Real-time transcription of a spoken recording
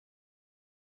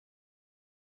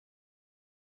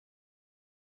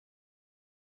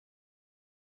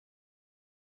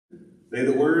May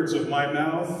the words of my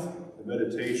mouth, the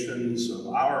meditations of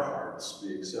our hearts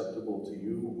be acceptable to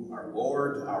you, our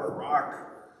Lord, our rock,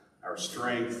 our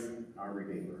strength, our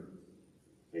Redeemer.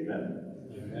 Amen.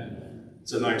 Amen.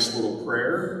 It's a nice little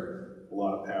prayer. A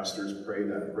lot of pastors pray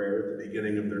that prayer at the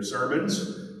beginning of their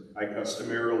sermons. I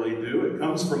customarily do. It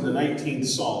comes from the 19th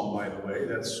Psalm, by the way.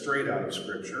 That's straight out of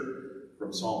Scripture,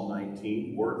 from Psalm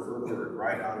 19, word for word,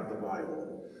 right out of the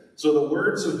Bible. So the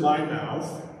words of my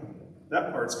mouth,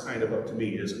 that part's kind of up to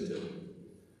me, isn't it?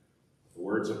 The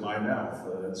words of my mouth,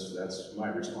 that's my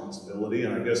responsibility,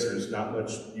 and I guess there's not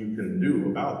much you can do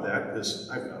about that because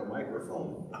I've got a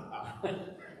microphone.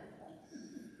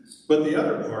 But the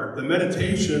other part, the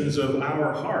meditations of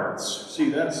our hearts, see,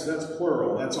 that's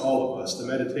plural, that's all of us, the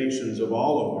meditations of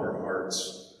all of our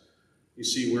hearts. You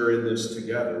see, we're in this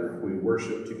together. We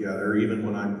worship together. Even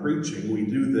when I'm preaching, we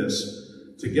do this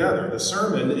together. The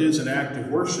sermon is an act of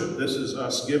worship. This is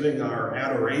us giving our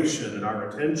adoration and our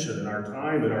attention and our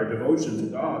time and our devotion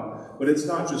to God. But it's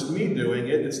not just me doing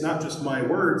it. It's not just my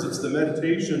words. It's the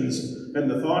meditations and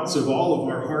the thoughts of all of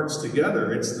our hearts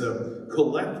together. It's the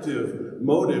collective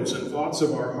motives and thoughts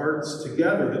of our hearts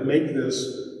together that make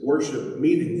this worship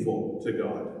meaningful to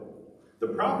God. The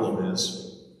problem is,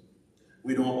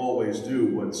 we don't always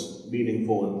do what's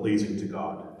meaningful and pleasing to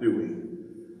God, do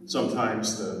we?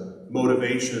 Sometimes the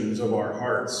motivations of our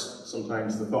hearts,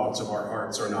 sometimes the thoughts of our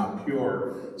hearts are not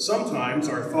pure. Sometimes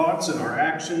our thoughts and our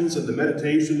actions and the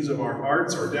meditations of our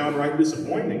hearts are downright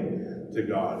disappointing to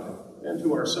God and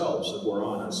to ourselves, if we're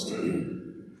honest.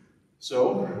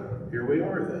 So, here we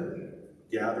are then,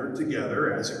 gathered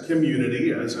together as a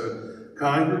community, as a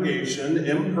congregation,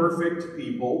 imperfect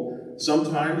people,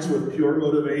 sometimes with pure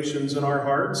motivations in our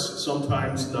hearts,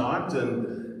 sometimes not,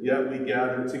 and yet we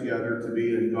gather together to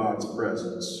be in God's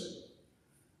presence.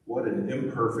 What an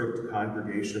imperfect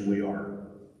congregation we are.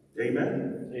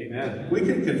 Amen? Amen. We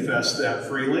can confess that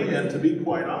freely, and to be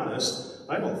quite honest,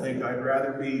 I don't think I'd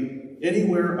rather be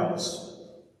anywhere else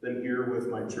than here with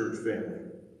my church family.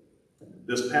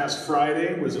 This past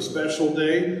Friday was a special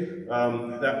day.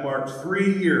 That marked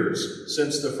 3 years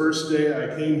since the first day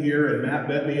I came here and Matt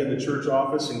met me in the church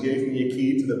office and gave me a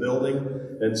key to the building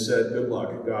and said, "Good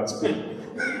luck, Godspeed."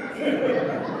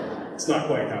 It's not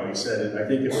quite how he said it. I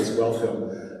think it was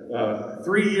welcome.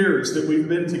 3 years that we've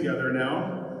been together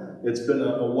now. It's been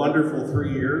a wonderful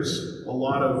 3 years. A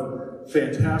lot of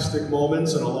fantastic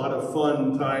moments and a lot of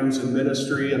fun times in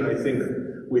ministry, and I think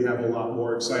we have a lot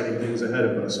more exciting things ahead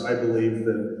of us. I believe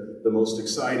that the most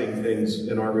exciting things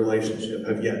in our relationship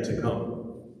have yet to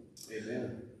come.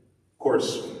 Amen. Of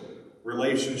course,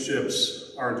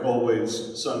 relationships aren't always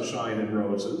sunshine and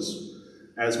roses.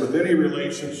 As with any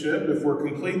relationship, if we're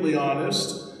completely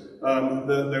honest,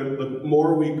 the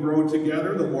more we grow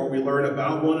together, the more we learn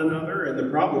about one another. And the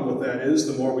problem with that is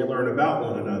the more we learn about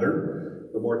one another,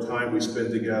 the more time we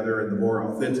spend together and the more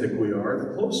authentic we are,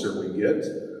 the closer we get.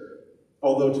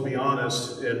 Although, to be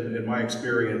honest, in my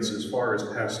experience, as far as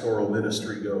pastoral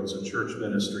ministry goes and church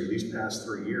ministry, these past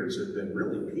 3 years have been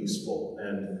really peaceful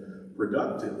and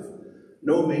productive.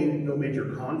 No major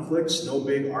conflicts, no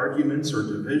big arguments or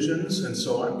divisions, and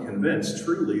so I'm convinced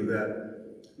truly that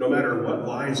no matter what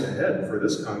lies ahead for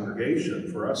this congregation,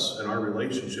 for us and our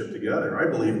relationship together,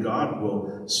 I believe God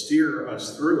will steer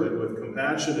us through it with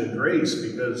compassion and grace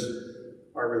because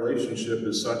our relationship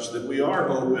is such that we are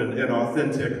open and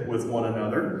authentic with one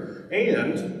another,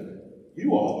 and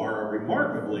you all are a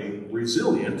remarkably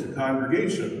resilient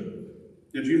congregation.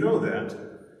 Did you know that?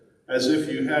 As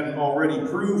if you hadn't already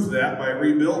proved that by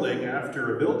rebuilding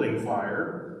after a building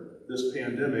fire, this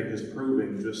pandemic is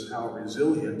proving just how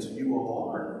resilient you all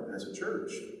are as a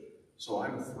church. So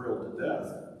I'm thrilled to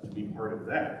death to be part of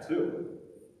that, too.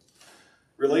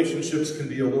 Relationships can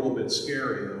be a little bit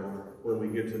scary, though, when we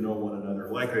get to know one another.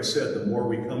 Like I said, the more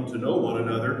we come to know one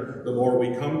another, the more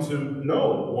we come to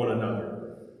know one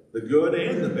another. The good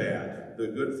and the bad, the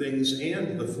good things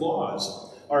and the flaws.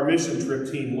 Our mission trip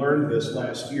team learned this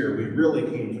last year. We really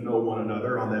came to know one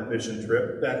another on that mission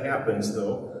trip. That happens,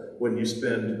 though, when you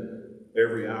spend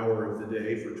every hour of the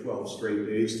day for 12 straight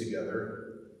days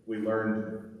together. We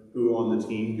learned who on the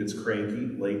team gets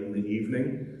cranky late in the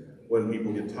evening, when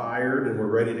people get tired and we're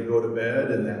ready to go to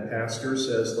bed and that pastor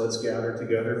says, "Let's gather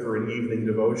together for an evening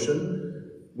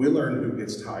devotion." We learn who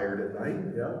gets tired at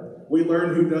night, yeah. We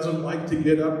learn who doesn't like to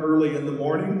get up early in the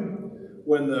morning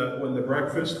when the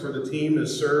breakfast for the team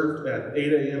is served at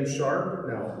 8 a.m. sharp.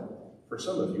 Now, for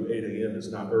some of you, 8 a.m.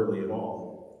 is not early at all.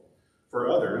 For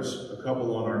others, a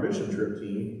couple on our mission trip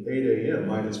team, 8 a.m.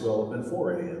 might as well have been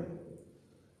 4 a.m.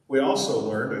 We also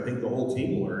learned, I think the whole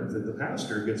team learned, that the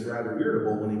pastor gets rather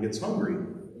irritable when he gets hungry.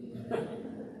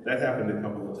 That happened a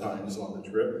couple of times on the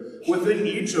trip. Within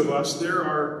each of us, there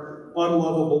are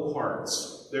unlovable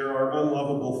parts. There are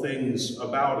unlovable things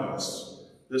about us.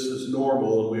 This is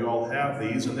normal, and we all have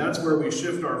these, and that's where we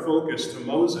shift our focus to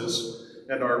Moses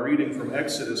and our reading from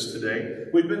Exodus today.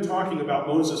 We've been talking about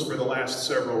Moses for the last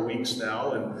several weeks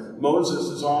now, and Moses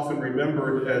is often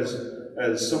remembered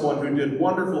as someone who did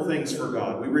wonderful things for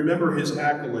God. We remember his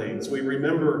accolades. We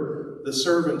remember the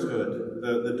servanthood,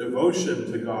 the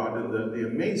devotion to God, and the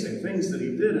amazing things that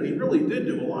he did. And he really did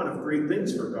do a lot of great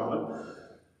things for God.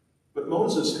 But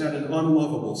Moses had an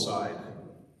unlovable side.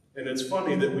 And it's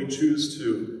funny that we choose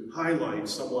to highlight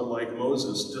someone like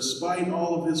Moses, despite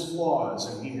all of his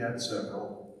flaws, and he had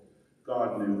several.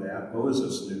 God knew that.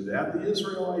 Moses knew that. The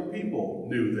Israelite people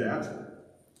knew that.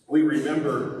 We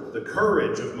remember the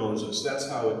courage of Moses. That's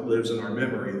how it lives in our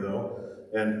memory, though.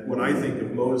 And when I think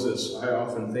of Moses, I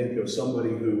often think of somebody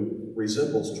who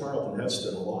resembles Charlton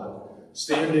Heston a lot.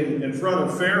 Standing in front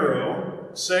of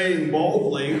Pharaoh, saying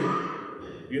boldly,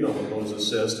 you know what Moses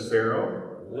says to Pharaoh?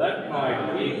 Let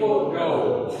my people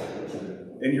go.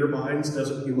 In your minds,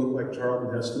 doesn't he look like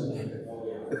Charlton Heston?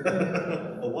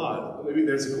 A lot. Maybe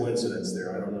there's a coincidence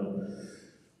there, I don't know.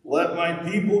 Let my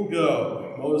people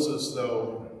go. Moses,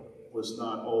 though, was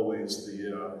not always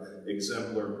the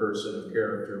exemplar person of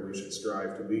character we should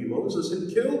strive to be. Moses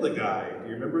had killed a guy. Do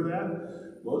you remember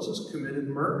that? Moses committed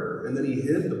murder, and then he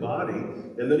hid the body,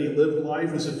 and then he lived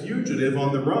life as a fugitive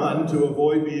on the run to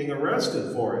avoid being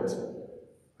arrested for it.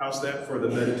 How's that for the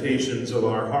meditations of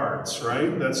our hearts,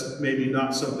 right? That's maybe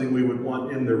not something we would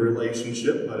want in the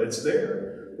relationship, but it's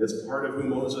there. It's part of who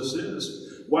Moses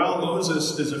is. While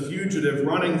Moses is a fugitive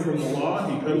running from the law,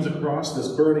 he comes across this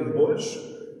burning bush.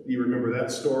 You remember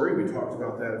that story? We talked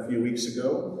about that a few weeks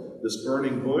ago. This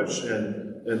burning bush, and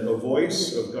a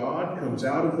voice of God comes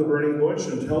out of the burning bush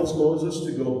and tells Moses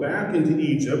to go back into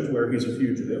Egypt, where he's a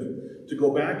fugitive, to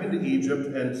go back into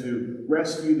Egypt and to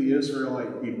rescue the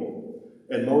Israelite people.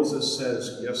 And Moses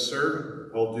says, yes,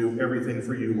 sir, I'll do everything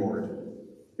for you, Lord.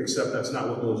 Except that's not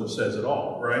what Moses says at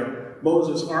all, right?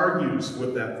 Moses argues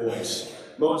with that voice.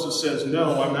 Moses says,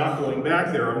 no, I'm not going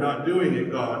back there. I'm not doing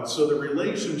it, God. So the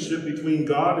relationship between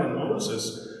God and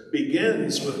Moses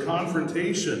begins with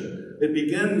confrontation. It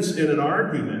begins in an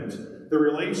argument. The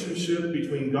relationship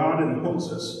between God and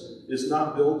Moses is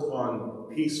not built on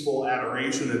peaceful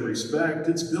adoration and respect.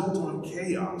 It's built on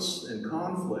chaos and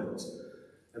conflict.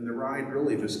 And the ride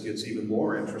really just gets even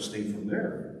more interesting from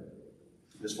there.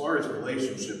 As far as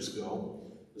relationships go,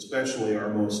 especially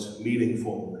our most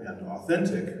meaningful and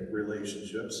authentic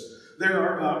relationships, there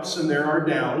are ups and there are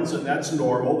downs, and that's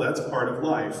normal. That's part of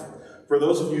life. For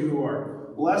those of you who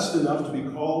are blessed enough to be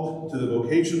called to the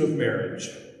vocation of marriage,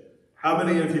 how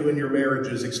many of you in your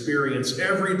marriages experience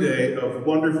every day of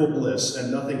wonderful bliss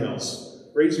and nothing else?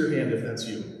 Raise your hand if that's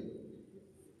you.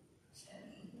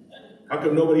 How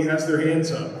come nobody has their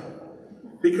hands up?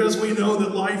 Because we know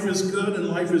that life is good and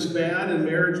life is bad, and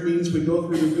marriage means we go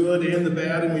through the good and the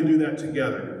bad, and we do that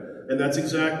together. And that's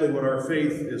exactly what our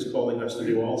faith is calling us to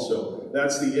do also.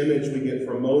 That's the image we get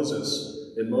from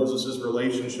Moses in Moses'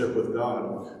 relationship with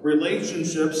God.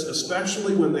 Relationships,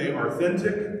 especially when they are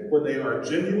authentic, when they are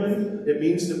genuine, it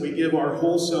means that we give our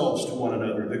whole selves to one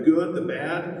another. The good, the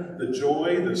bad, the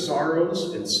joy, the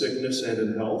sorrows, in sickness and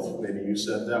in health. Maybe you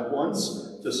said that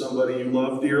once to somebody you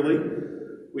love dearly.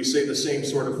 We say the same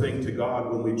sort of thing to God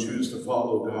when we choose to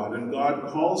follow God. And God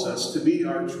calls us to be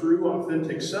our true,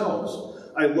 authentic selves.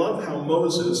 I love how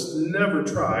Moses never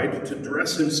tried to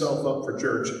dress himself up for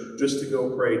church just to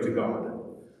go pray to God.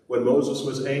 When Moses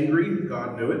was angry,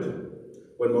 God knew it.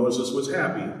 When Moses was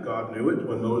happy, God knew it.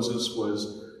 When Moses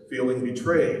was feeling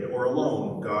betrayed or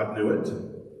alone, God knew it.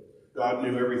 God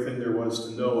knew everything there was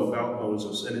to know about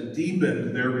Moses, and it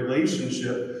deepened their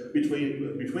relationship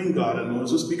between God and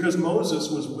Moses because Moses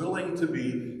was willing to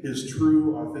be his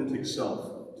true, authentic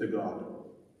self to God.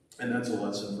 And that's a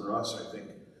lesson for us, I think,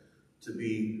 to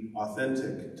be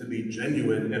authentic, to be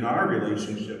genuine in our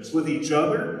relationships with each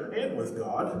other and with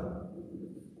God.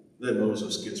 Then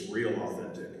Moses gets real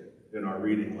authentic. In our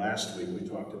reading last week, we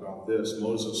talked about this.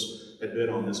 Moses had been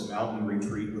on this mountain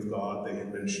retreat with God. They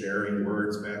had been sharing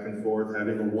words back and forth,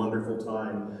 having a wonderful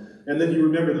time. And then you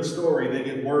remember the story. They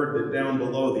get word that down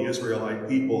below the Israelite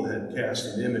people had cast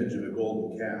an image of a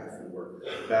golden calf and were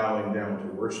bowing down to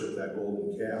worship that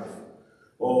golden calf.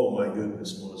 Oh my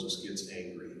goodness, Moses gets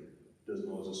angry. Does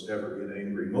Moses ever get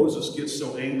angry? Moses gets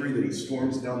so angry that he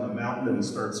storms down the mountain and he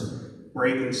starts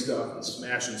breaking stuff and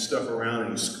smashing stuff around,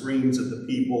 and he screams at the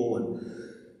people.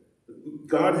 And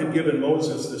God had given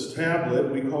Moses this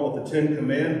tablet. We call it the Ten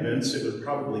Commandments. It was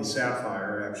probably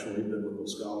sapphire, actually, biblical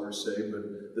scholars say,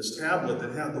 but this tablet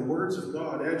that had the words of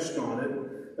God etched on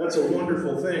it. That's a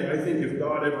wonderful thing. I think if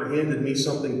God ever handed me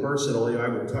something personally, I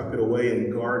would tuck it away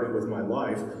and guard it with my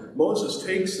life. Moses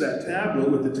takes that tablet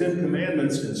with the 10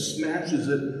 Commandments and smashes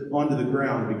it onto the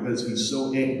ground because he's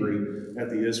so angry at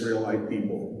the Israelite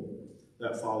people.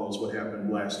 That follows what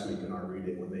happened last week in our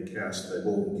reading when they cast the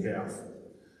golden calf.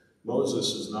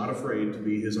 Moses is not afraid to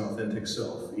be his authentic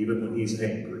self, even when he's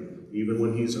angry, even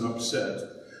when he's upset.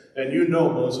 And you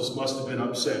know Moses must have been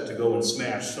upset to go and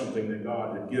smash something that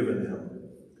God had given him.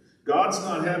 God's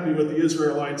not happy with the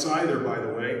Israelites either, by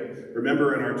the way.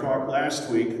 Remember in our talk last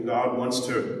week, God wants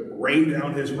to rain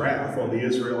down his wrath on the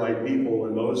Israelite people,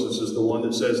 and Moses is the one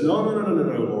that says, no,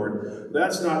 Lord,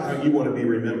 that's not how you want to be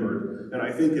remembered. And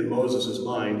I think in Moses'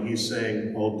 mind, he's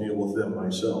saying, I'll deal with them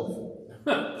myself.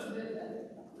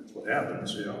 That's what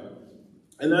happens, you know.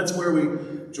 And that's where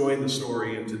we join the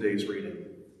story in today's reading.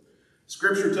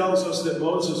 Scripture tells us that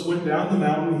Moses went down the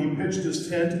mountain, he pitched his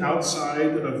tent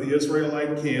outside of the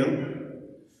Israelite camp,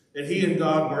 and he and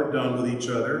God weren't done with each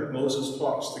other. Moses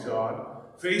talks to God.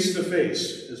 Face to face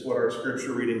is what our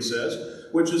scripture reading says,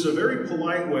 which is a very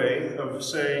polite way of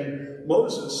saying,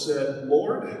 Moses said,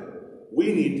 Lord,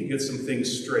 we need to get some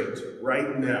things straight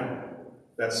right now.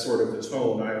 That's sort of the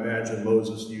tone I imagine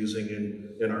Moses using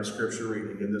in our scripture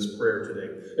reading in this prayer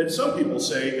today. And some people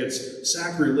say it's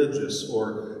sacrilegious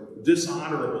or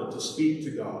dishonorable to speak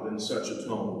to God in such a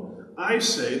tone. I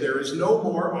say there is no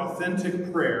more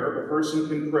authentic prayer a person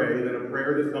can pray than a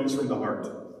prayer that comes from the heart.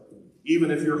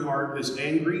 Even if your heart is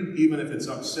angry, even if it's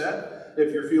upset,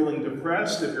 if you're feeling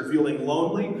depressed, if you're feeling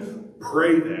lonely,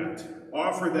 pray that.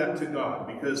 Offer that to God,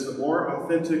 because the more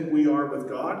authentic we are with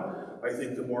God, I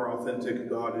think the more authentic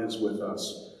God is with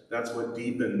us. That's what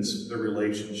deepens the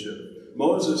relationship.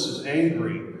 Moses is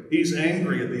angry. He's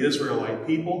angry at the Israelite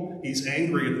people. He's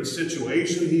angry at the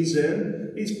situation he's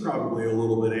in. He's probably a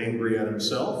little bit angry at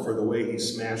himself for the way he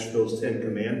smashed those 10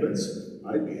 Commandments.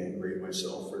 I'd be angry at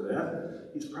myself for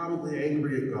that. He's probably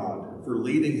angry at God for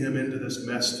leading him into this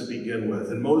mess to begin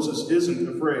with. And Moses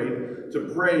isn't afraid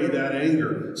to pray that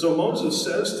anger. So Moses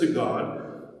says to God,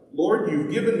 Lord,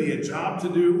 you've given me a job to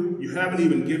do. You haven't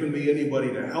even given me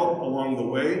anybody to help along the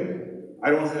way. I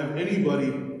don't have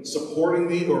anybody supporting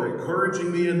me or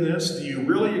encouraging me in this. Do you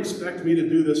really expect me to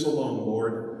do this alone,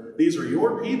 Lord? These are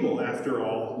your people, after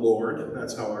all, Lord.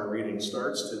 That's how our reading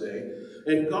starts today.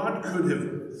 And God could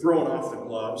have thrown off the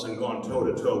gloves and gone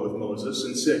toe-to-toe with Moses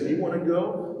and said, you want to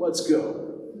go? Let's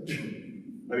go.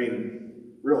 I mean,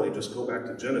 really, just go back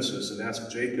to Genesis and ask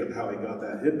Jacob how he got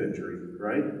that hip injury,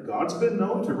 right? God's been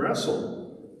known to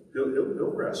wrestle.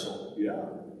 He'll wrestle, yeah.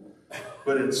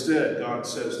 But instead, God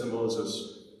says to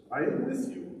Moses, I am with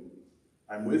you.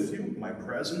 I'm with you. My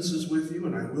presence is with you,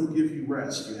 and I will give you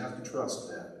rest. You have to trust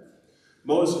that.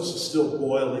 Moses is still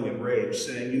boiling in rage,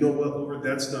 saying, you know what, Lord,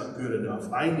 that's not good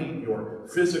enough. I need your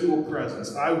physical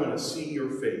presence. I want to see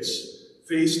your face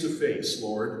to face,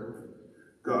 Lord.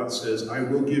 God says, I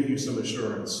will give you some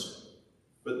assurance,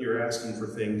 but you're asking for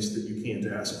things that you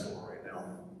can't ask for right now.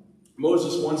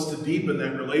 Moses wants to deepen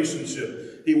that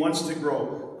relationship. He wants to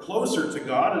grow closer to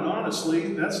God, and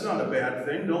honestly, that's not a bad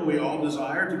thing. Don't we all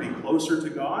desire to be closer to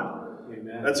God?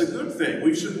 Amen. That's a good thing.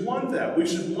 We should want that. We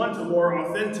should want a more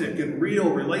authentic and real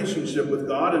relationship with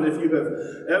God. And if you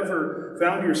have ever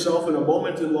found yourself in a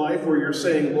moment in life where you're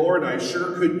saying, Lord, I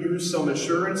sure could use some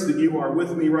assurance that you are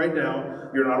with me right now,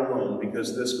 you're not alone,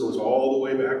 because this goes all the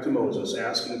way back to Moses,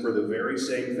 asking for the very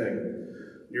same thing.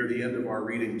 Near the end of our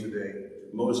reading today,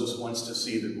 Moses wants to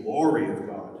see the glory of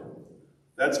God.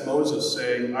 That's Moses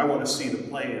saying, I want to see the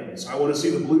plans. I want to see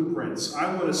the blueprints.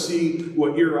 I want to see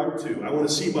what you're up to. I want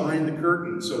to see behind the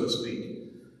curtain, so to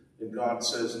speak. And God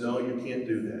says, no, you can't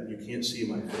do that. You can't see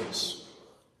my face.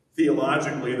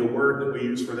 Theologically, the word that we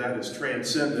use for that is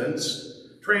transcendence.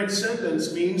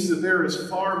 Transcendence means that there is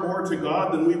far more to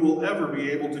God than we will ever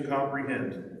be able to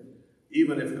comprehend.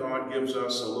 Even if God gives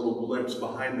us a little glimpse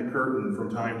behind the curtain from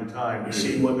time to time to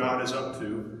see what God is up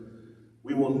to,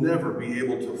 we will never be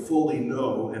able to fully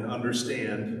know and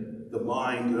understand the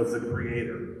mind of the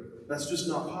Creator. That's just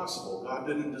not possible. God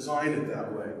didn't design it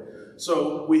that way.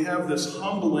 So we have this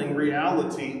humbling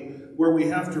reality where we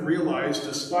have to realize,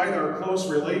 despite our close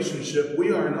relationship,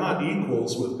 we are not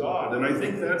equals with God. And I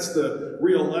think that's the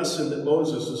real lesson that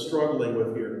Moses is struggling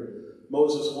with here.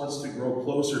 Moses wants to grow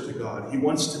closer to God. He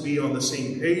wants to be on the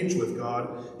same page with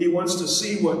God. He wants to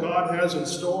see what God has in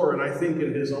store. And I think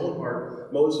in his own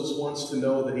heart, Moses wants to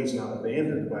know that he's not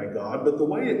abandoned by God. But the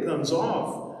way it comes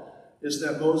off is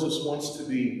that Moses wants to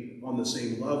be on the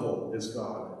same level as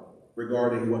God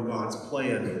regarding what God's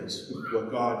plan is,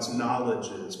 what God's knowledge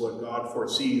is, what God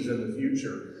foresees in the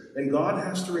future. And God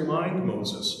has to remind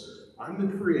Moses, I'm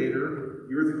the creator,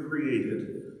 you're the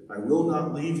created. I will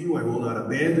not leave you, I will not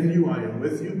abandon you, I am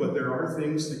with you, but there are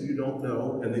things that you don't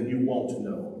know and that you won't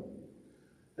know.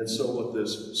 And so what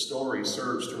this story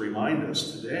serves to remind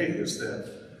us today is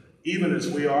that even as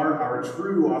we are our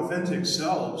true, authentic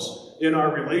selves in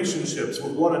our relationships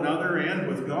with one another and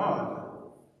with God,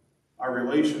 our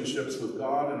relationships with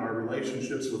God and our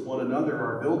relationships with one another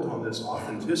are built on this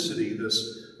authenticity,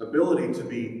 this ability to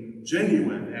be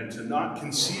genuine and to not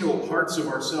conceal parts of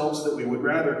ourselves that we would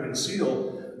rather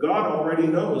conceal. God already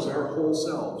knows our whole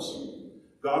selves.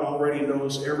 God already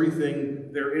knows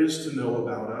everything there is to know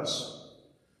about us.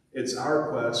 It's our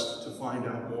quest to find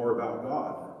out more about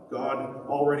God. God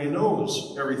already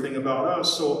knows everything about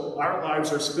us, so our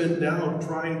lives are spent now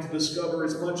trying to discover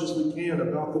as much as we can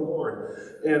about the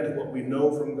Lord. And what we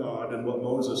know from God and what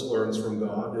Moses learns from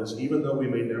God is even though we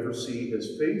may never see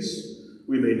his face,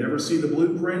 we may never see the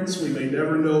blueprints, we may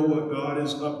never know what God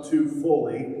is up to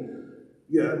fully,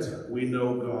 yet we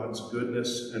know God's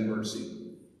goodness and mercy.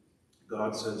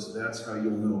 God says, that's how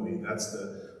you'll know me. That's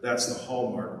the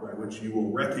hallmark by which you will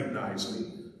recognize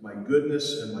me. My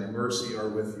goodness and my mercy are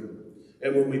with you.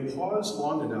 And when we pause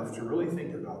long enough to really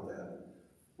think about that,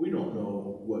 we don't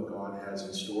know what God has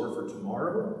in store for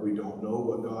tomorrow. We don't know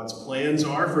what God's plans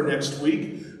are for next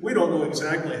week. We don't know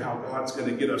exactly how God's going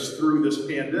to get us through this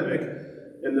pandemic.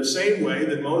 In the same way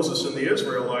that Moses and the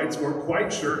Israelites weren't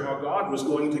quite sure how God was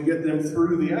going to get them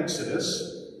through the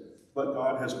Exodus, but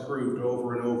God has proved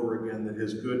over and over again that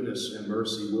his goodness and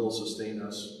mercy will sustain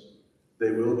us.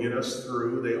 They will get us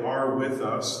through. They are with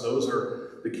us. Those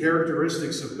are the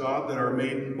characteristics of God that are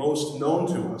made most known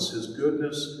to us, his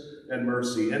goodness and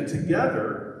mercy. And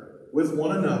together with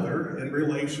one another in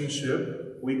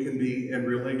relationship, we can be in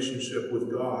relationship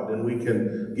with God, and we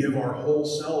can give our whole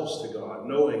selves to God,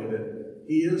 knowing that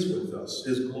he is with us.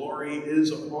 His glory is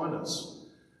upon us.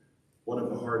 One of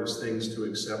the hardest things to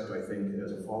accept, I think,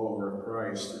 as a follower of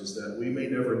Christ is that we may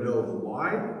never know the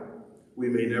why, we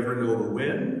may never know the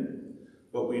when,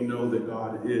 but we know that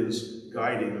God is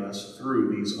guiding us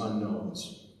through these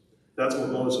unknowns. That's what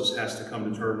Moses has to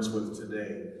come to terms with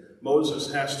today.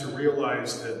 Moses has to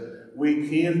realize that we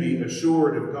can be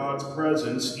assured of God's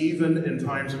presence even in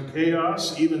times of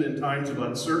chaos, even in times of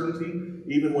uncertainty,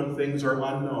 even when things are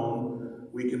unknown.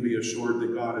 We can be assured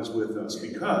that God is with us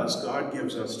because God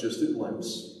gives us just a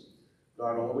glimpse.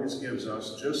 God always gives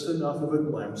us just enough of a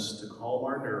glimpse to calm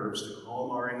our nerves, to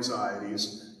calm our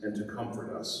anxieties, and to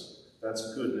comfort us.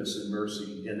 That's goodness and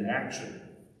mercy in action.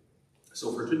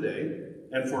 So for today,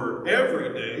 and for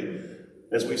every day,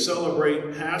 as we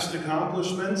celebrate past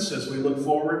accomplishments, as we look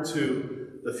forward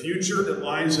to the future that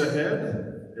lies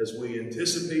ahead, as we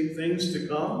anticipate things to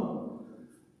come,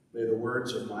 may the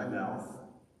words of my mouth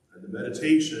and the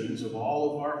meditations of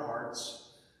all of our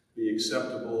hearts be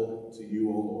acceptable to you,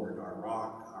 O Lord, our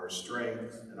rock, our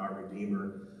strength, and our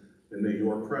Redeemer. And may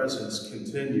your presence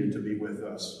continue to be with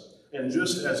us. And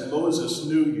just as Moses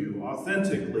knew you,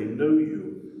 authentically knew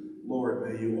you,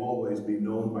 Lord, may you always be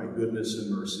known by goodness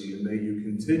and mercy, and may you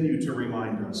continue to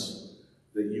remind us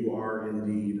that you are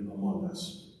indeed among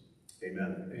us.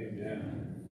 Amen. Amen.